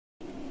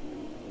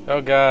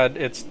Oh god,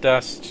 it's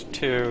Dust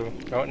 2.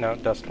 Oh no,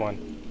 Dust 1.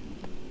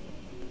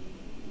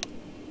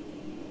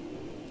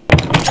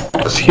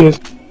 Excuse.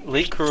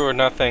 Elite crew or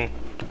nothing.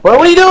 What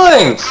are you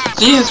doing?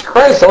 Jesus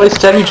Christ, I only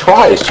stabbed you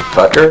twice, you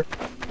fucker.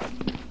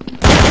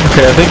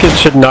 Okay, I think it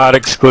should not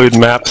exclude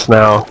maps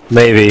now.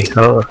 Maybe. I don't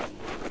know.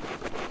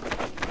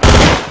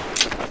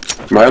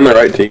 Am I on the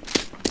right team?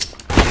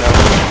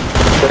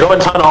 We're going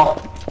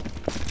tunnel.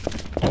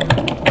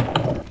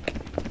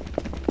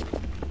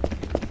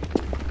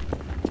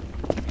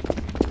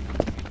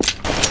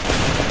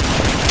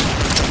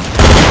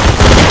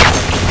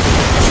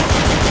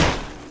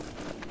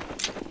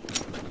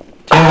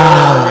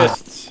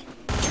 Terrorists.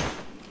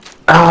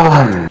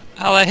 Oh,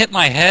 that hit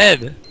my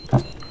head.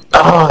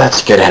 oh,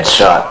 that's a good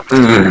headshot.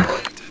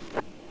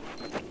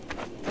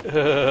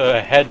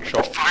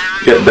 Headshot.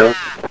 Get done.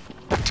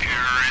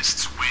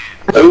 Terrorists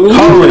win. Ooh.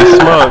 Holy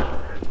smoke!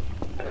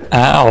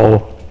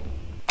 Ow.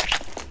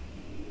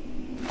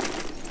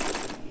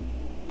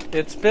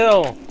 It's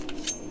Bill.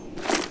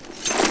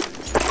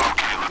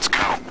 Okay, let's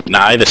go.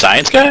 Nye, the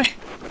science guy?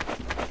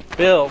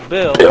 Bill,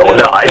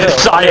 Nye, the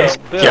science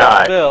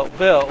guy. Bill.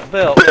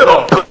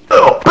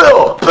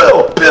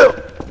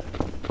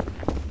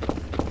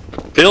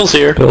 Bill's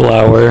here. Bill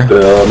Lauer.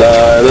 Bill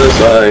Nye the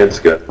Science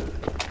Guy.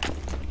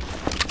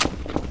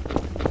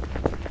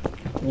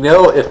 You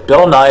know, if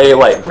Bill Nye,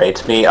 like,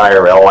 raped me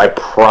IRL, I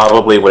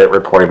probably wouldn't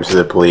report him to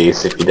the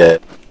police if he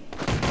did.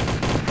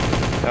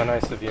 How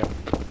nice of you.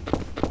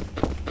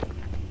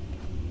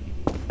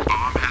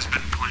 Bomb has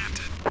been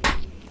planted.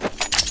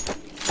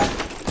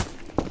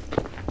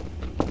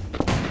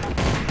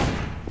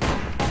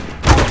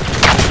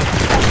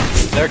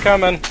 They're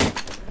coming.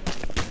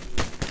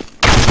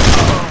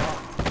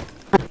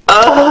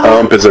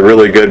 Pump is a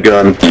really good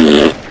gun.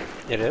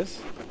 It is?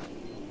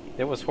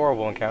 It was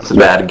horrible in It's a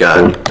bad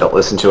gun. Don't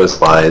listen to his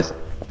lies.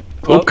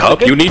 Oh,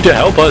 Cup, you need to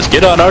help us.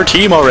 Get on our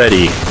team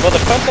already. Well, the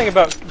fun thing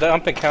about the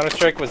ump in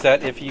CounterStrike was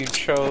that if you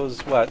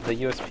chose, what, the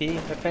USP, I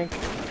think?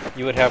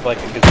 You would have, like,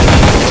 a good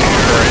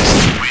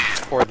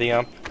for the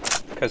ump,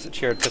 because it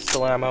shared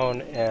pistol ammo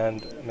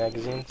and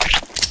magazines,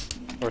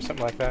 or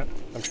something like that.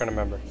 I'm trying to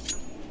remember.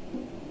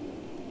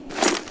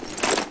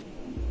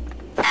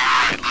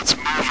 Alright, let's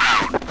move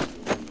out.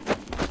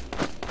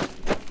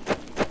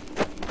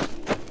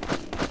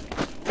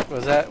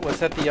 Was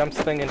that the umps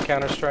thing in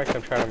CounterStrike?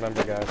 I'm trying to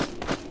remember, guys.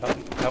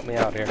 Help me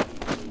out here.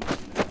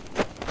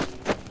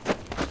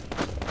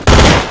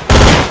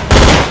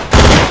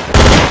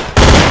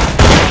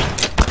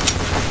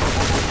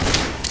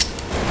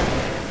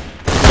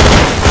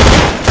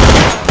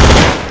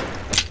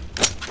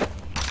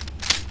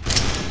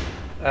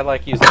 I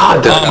like using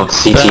God, the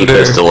CT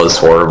pistol is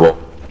horrible.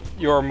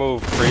 your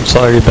move, creep.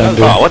 Sorry,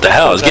 Bender. Oh, what the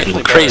hell? It's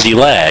getting crazy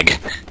lag.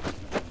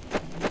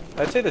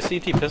 I'd say the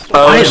CT pistol.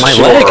 Why is my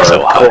lag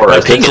so high?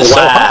 My ping is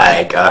so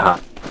high. Uh-huh.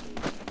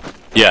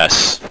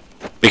 Yes.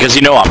 Because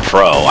you know I'm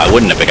pro. I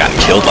wouldn't have gotten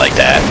killed like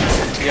that.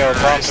 Yo,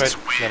 bomb's right.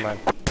 Never mind.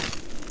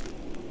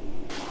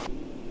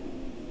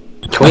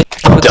 Can we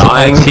stop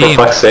dying, for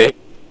fuck's sake?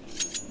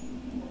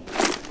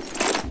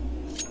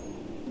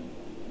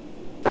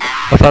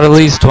 I thought at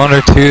least one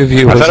or two of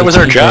you I thought it was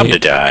our job teammate. to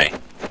die.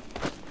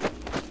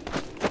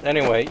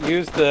 Anyway,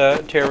 use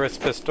the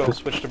terrorist pistol,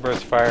 switch to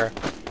burst fire,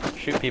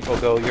 shoot people,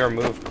 go your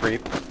move,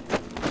 creep.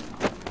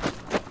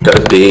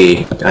 Does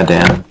B.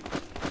 Goddamn.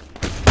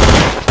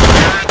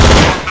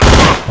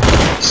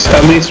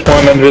 At least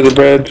one under the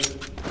bridge.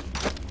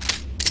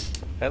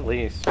 At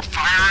least.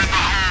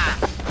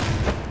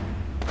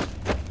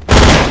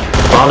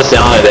 Bomb's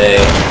down today.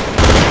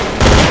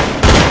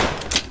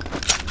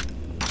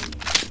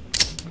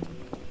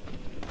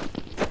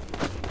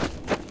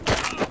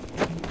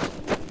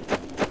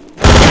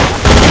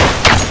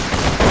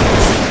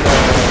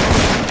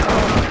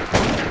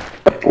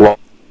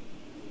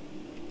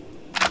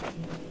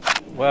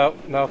 Well,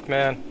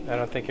 Milkman, I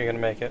don't think you're gonna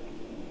make it.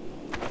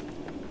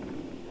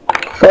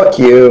 Fuck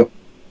you.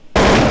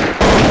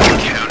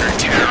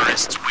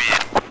 Counter-terrorists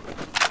win.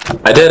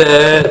 I did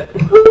it!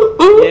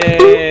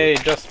 Yay,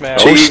 just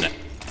smash. Oh, snap.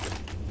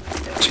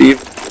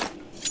 Chief.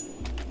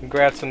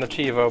 Congrats on the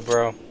Chivo,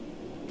 bro.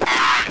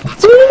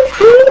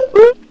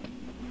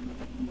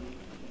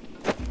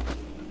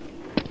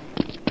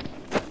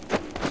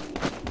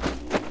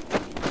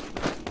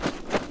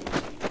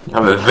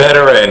 I'm a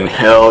veteran,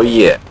 hell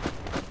yeah.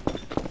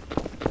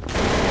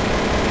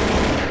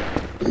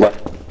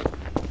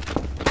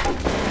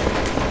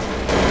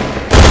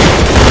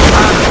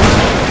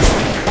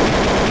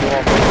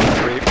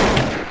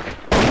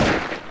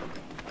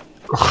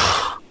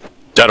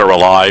 Dead or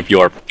alive,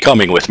 you're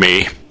coming with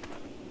me.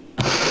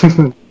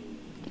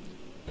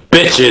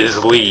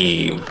 Bitches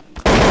leave.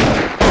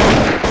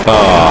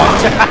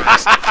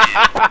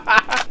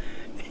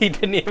 He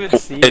didn't even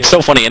see It's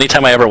so funny,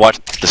 anytime I ever watch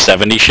the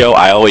 70s show,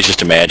 I always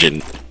just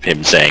imagine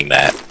him saying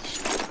that.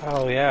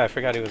 Oh yeah, I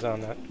forgot he was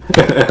on that.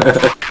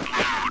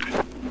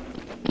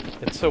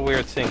 It's so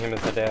weird seeing him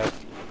as a dad.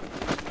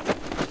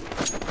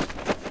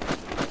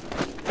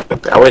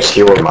 I wish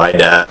he were my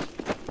dad.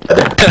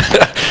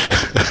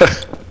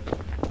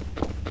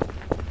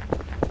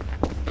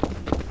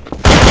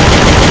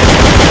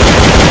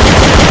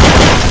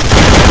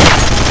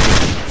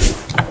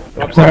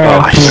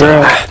 Alright,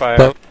 congrats.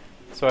 fire,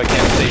 so I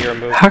can't see your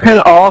move. How can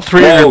all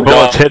three of your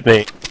bullets hit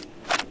me?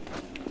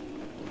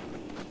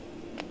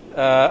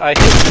 I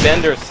hit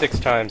Bender 6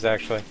 times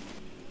actually.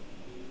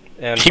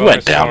 And He went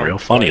bonus down storm real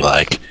funny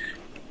twice.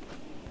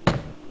 like.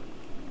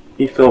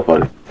 He fell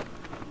funny.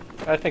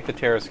 I think the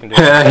terrorists can do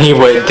it. He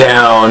went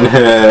down.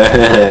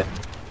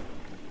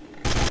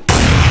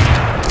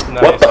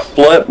 Nice. What the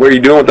flip? What are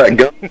you doing with that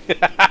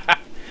gun?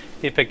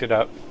 He picked it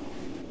up.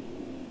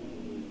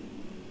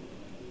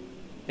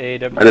 AW. I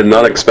did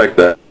not expect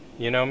that.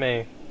 You know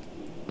me.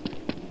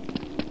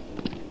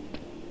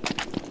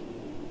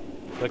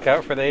 Look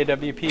out for the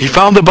AWP. He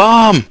found the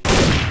bomb!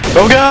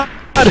 Oh god!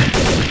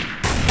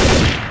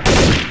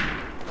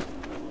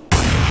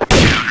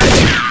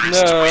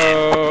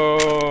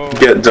 No.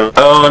 Get done.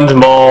 Owned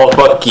mole,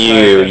 fuck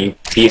you, you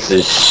piece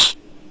of sh.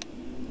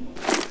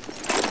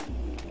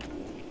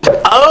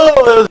 Oh,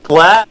 it was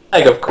lag,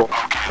 of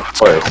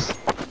course.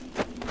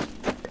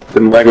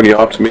 Didn't lag when you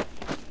opted me.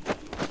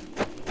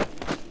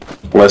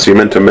 Unless you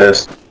meant to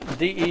miss.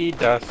 DE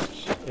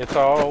dust. It's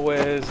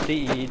always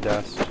DE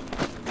dust.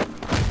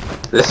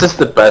 This is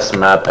the best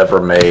map ever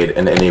made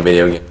in any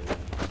video game.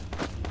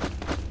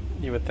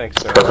 You would think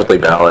so. Perfectly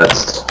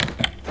balanced.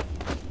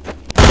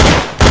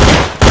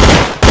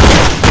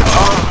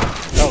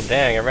 Oh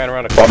dang, I ran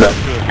around a Bomb corner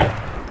down. too.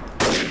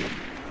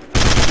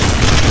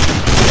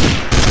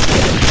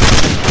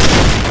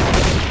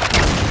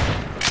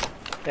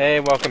 Hey,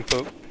 welcome,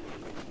 Poop.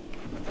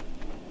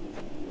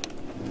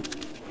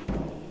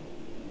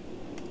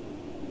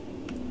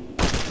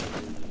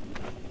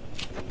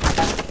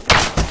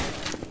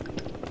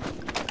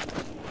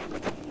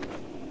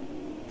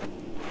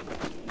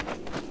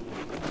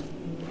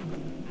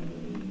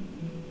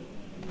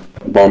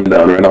 Bomb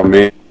down right on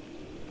me.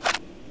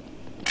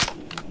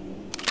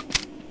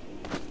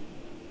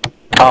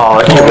 Oh,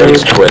 I can't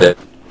believe he quit it.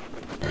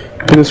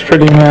 He was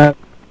pretty mad.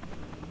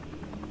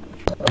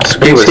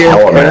 He was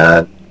hella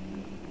mad.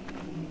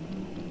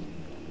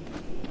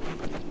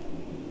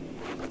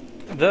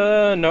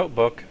 The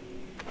notebook.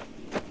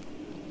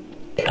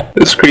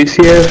 Is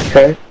Creasy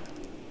okay?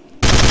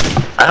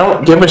 I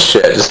don't give a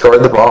shit, just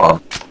guard the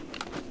bomb.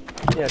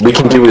 Yeah, We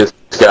can do this,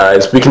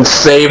 guys. We can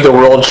save the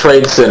World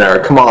Trade Center,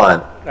 come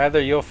on. either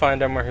you'll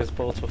find him or his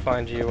bullets will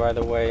find you.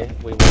 Either way,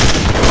 we win.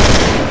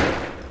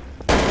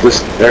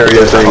 This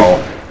area thing.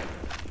 Oh.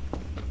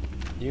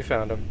 You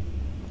found him.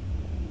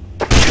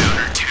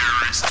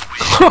 Counter-terrorist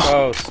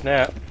Oh,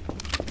 snap.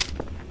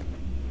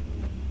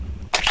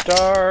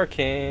 Star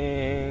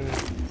King.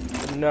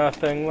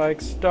 Nothing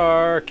like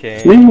Star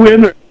King. We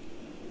winner.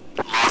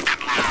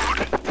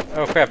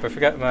 Oh crap, I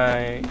forgot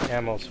my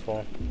ammo's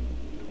full.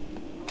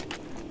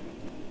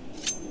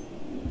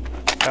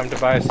 Time to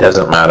buy some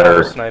Doesn't matter.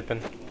 auto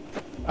sniping.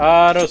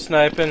 Auto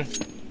sniping.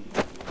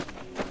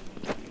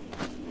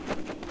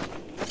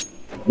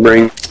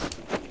 Bring.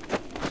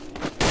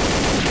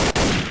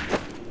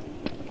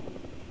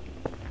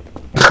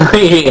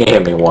 He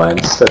hit me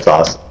once, that's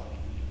awesome.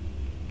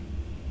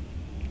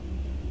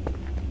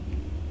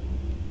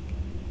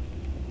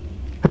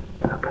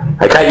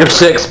 I got your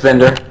 6,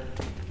 Bender.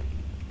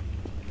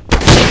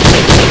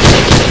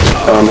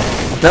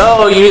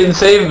 No, you didn't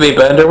save me,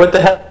 Bender, what the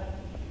hell?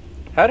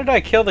 How did I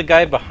kill the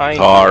guy behind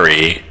you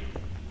Sorry.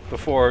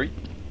 before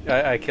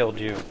I killed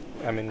you?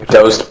 I mean,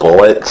 Dosed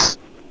bullets,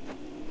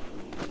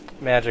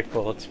 magic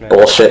bullets, man.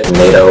 bullshit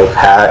NATO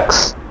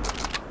hacks.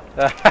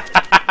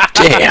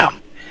 Damn.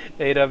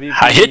 AWP.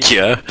 I hit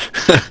you.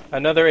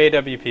 Another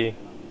AWP.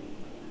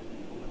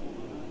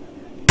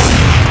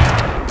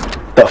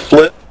 The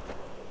flip.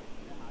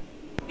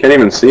 Can't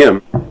even see him.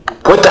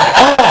 What the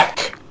heck?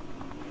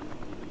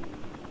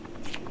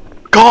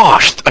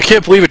 Gosh, I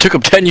can't believe it took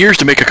him 10 years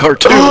to make a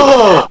cartoon.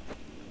 Oh,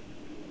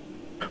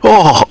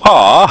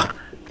 aw.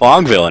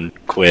 Long villain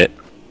quit.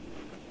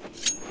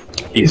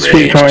 He's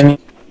Sweet coin.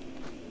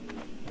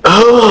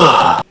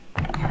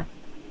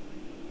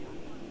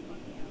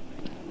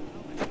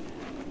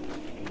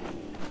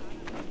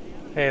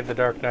 Hey, the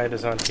Dark Knight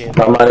is on TNT.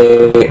 My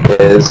money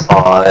is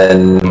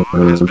on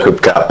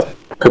Poop Cup.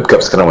 Poop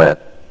Cup's gonna win.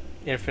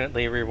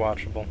 Infinitely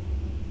rewatchable.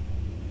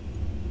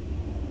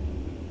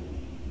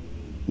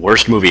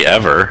 Worst movie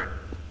ever.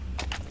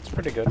 It's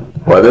pretty good.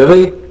 What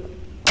movie?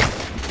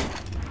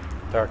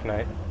 Dark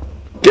Knight.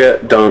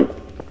 Get dunked.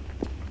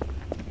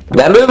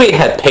 That movie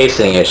had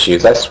pacing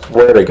issues, I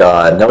swear to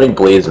God. Nobody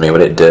believes me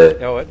what it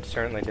did. Oh, it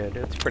certainly did.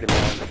 It's pretty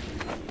bad.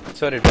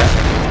 So did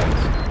Batman.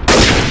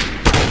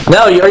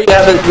 No, you already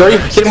have it. You already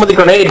hit him with a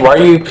grenade. Why are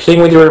you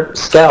hitting with your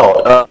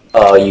scout?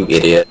 Oh, you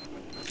idiot.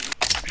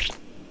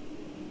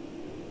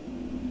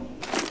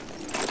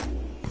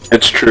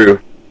 It's true.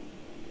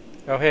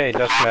 Oh, hey,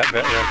 Dust Matt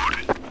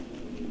Veteran.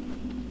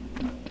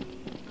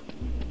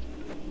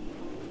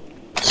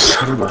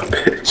 Son of a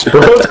bitch.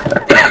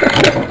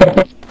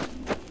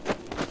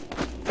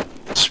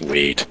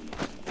 Sweet.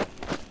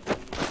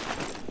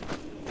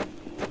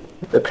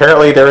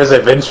 Apparently there is a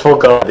vengeful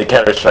god in the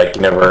CounterStrike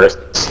universe.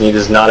 He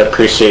does not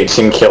appreciate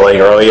team killing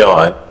early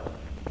on.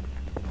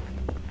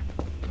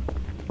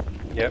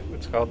 Yep,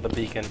 it's called the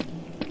Beacon.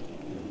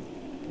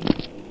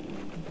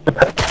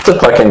 That's a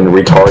fucking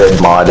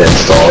retarded mod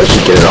install. I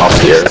should get it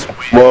off here.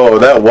 Whoa,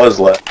 that was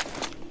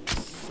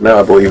left. Now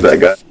I believe that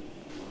guy.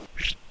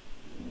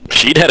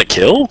 She'd had a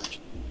kill?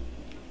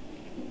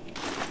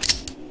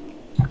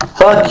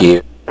 Fuck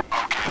you.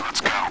 Okay,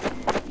 let's go.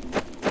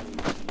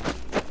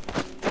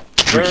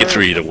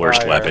 3 the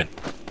worst Fire. weapon.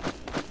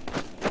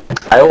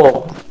 I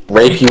will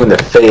rape you in the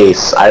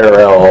face,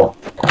 IRL.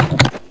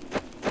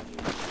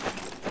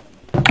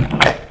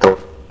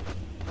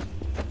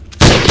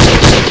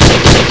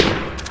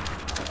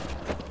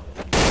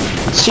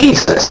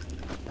 Jesus.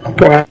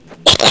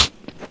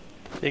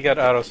 He got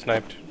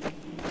auto-sniped.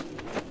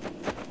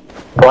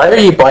 Why are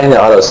you buying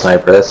the auto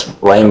sniper?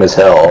 That's lame as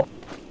hell.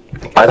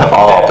 Buy the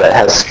op, that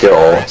has skill.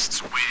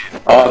 Terrorists win.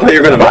 Oh, I thought you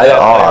were gonna Buy buy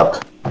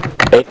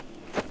the that. op.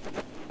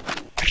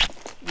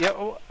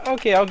 Yeah,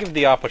 okay, I'll give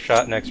the op a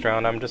shot next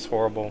round. I'm just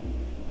horrible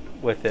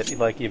with it,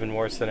 like even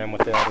worse than I am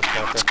with the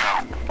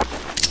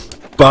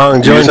auto-sniper.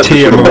 Bong, join just have to T,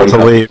 shoot I'm him about to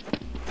one leave.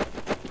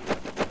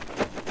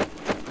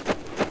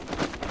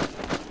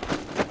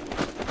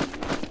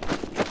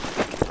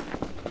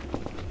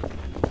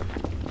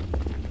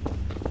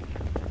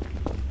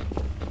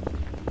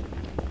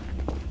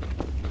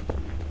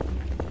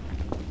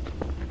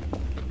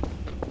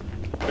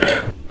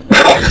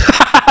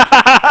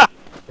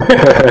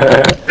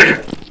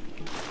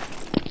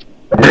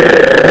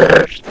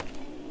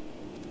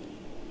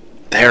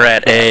 They're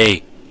at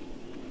A.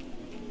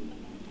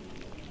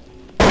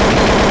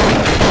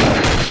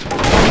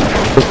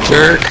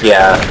 Jerk.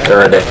 Yeah,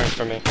 they're in it. Point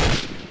for me.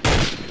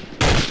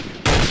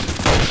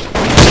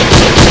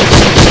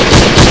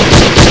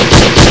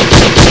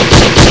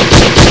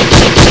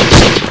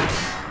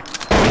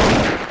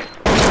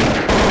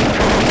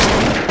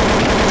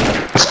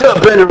 Still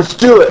better, let's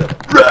do it.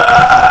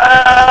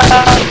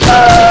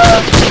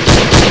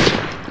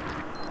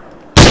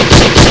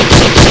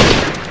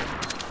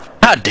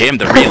 God damn,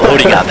 the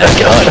reloading on that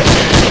gun.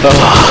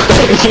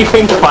 Ugh.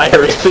 Even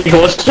fire a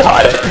single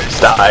shot at your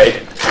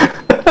side.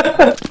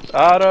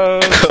 Auto.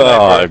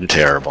 Oh, I'm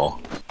terrible.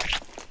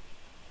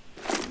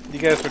 You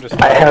guys were just.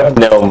 I have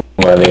no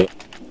money.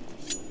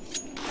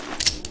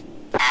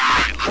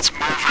 Alright, let's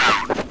move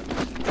out.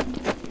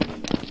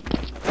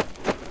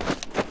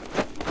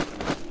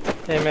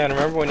 Hey man,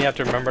 remember when you have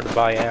to remember to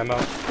buy ammo?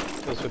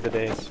 Those were the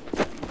days.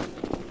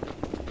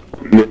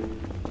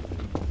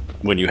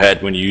 When you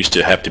used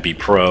to have to be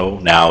pro,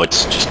 now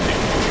it's just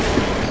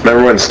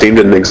Remember when Steam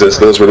didn't exist?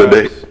 Those were the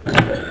days.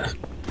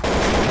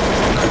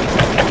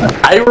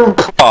 I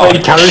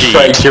played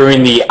CounterStrike shit.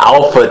 during the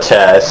alpha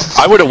test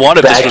I would have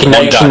wanted this back with in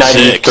 1.6.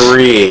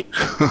 1993.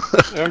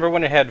 Remember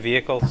when it had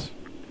vehicles?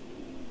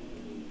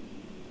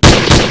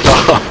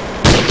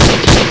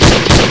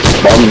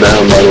 Bomb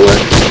down, by the way.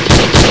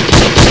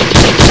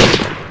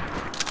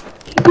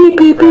 Beep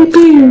beep beep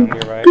beep.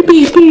 You're right. Beep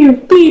beep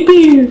beep beep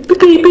beep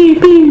beep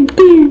beep beep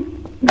beep.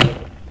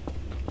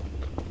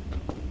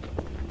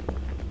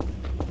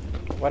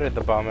 Why did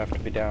the bomb have to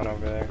be down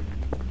over there?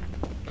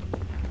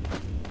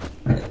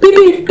 Beep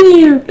beep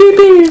beep beep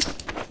beep.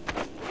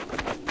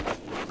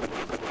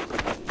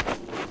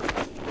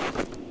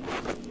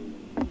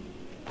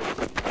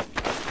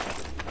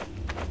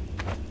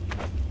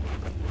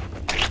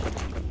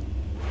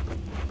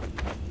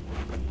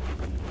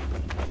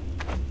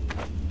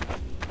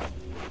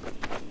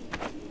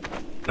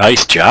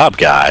 Nice job,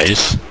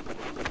 guys.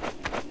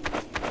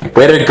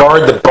 Way to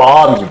guard the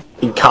bomb,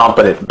 you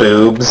incompetent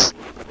boobs.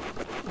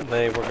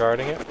 They were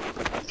guarding it.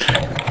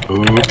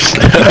 Oops.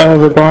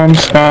 The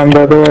bomb's gone,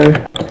 by the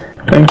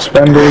way. Thanks,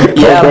 Bender.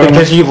 Yeah, Well done.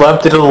 because you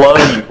left it alone,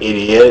 you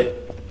idiot.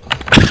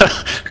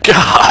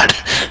 God.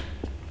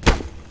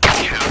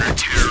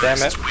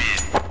 Damn it.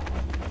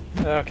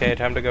 Okay,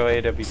 time to go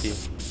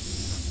AWP.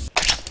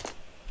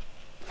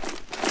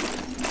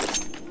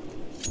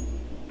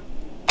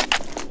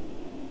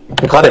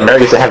 I'm glad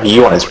America doesn't have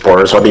you on its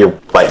borders, so I'll be,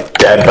 like,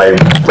 dead by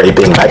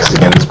raping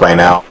Mexicans by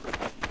now.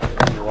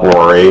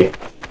 Rory.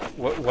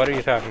 What are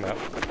you talking about?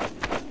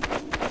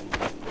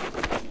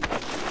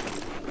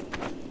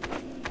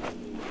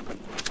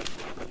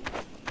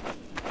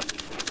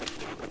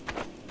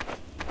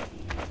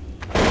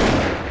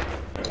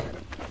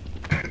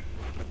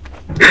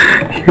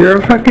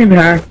 You're a fucking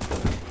hack.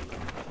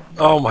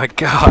 Oh my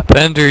god.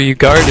 Bender, you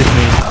guarded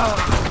me.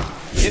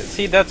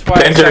 See, that's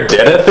why. Bender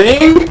did a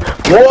thing?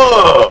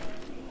 Whoa!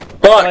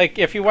 Fuck! Like,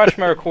 if you watch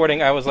my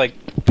recording, I was like,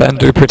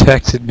 Bender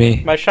protected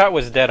me. my shot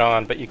was dead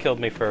on, but you killed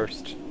me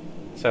first.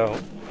 So.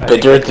 I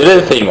think- Bender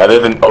did a thing other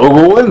than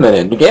ogle women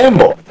and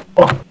gamble.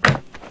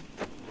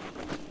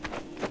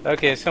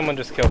 Okay, someone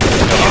just killed me.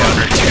 There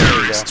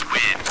you go.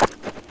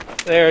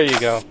 There you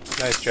go.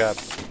 Nice job.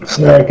 It's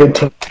not a good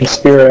team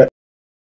spirit.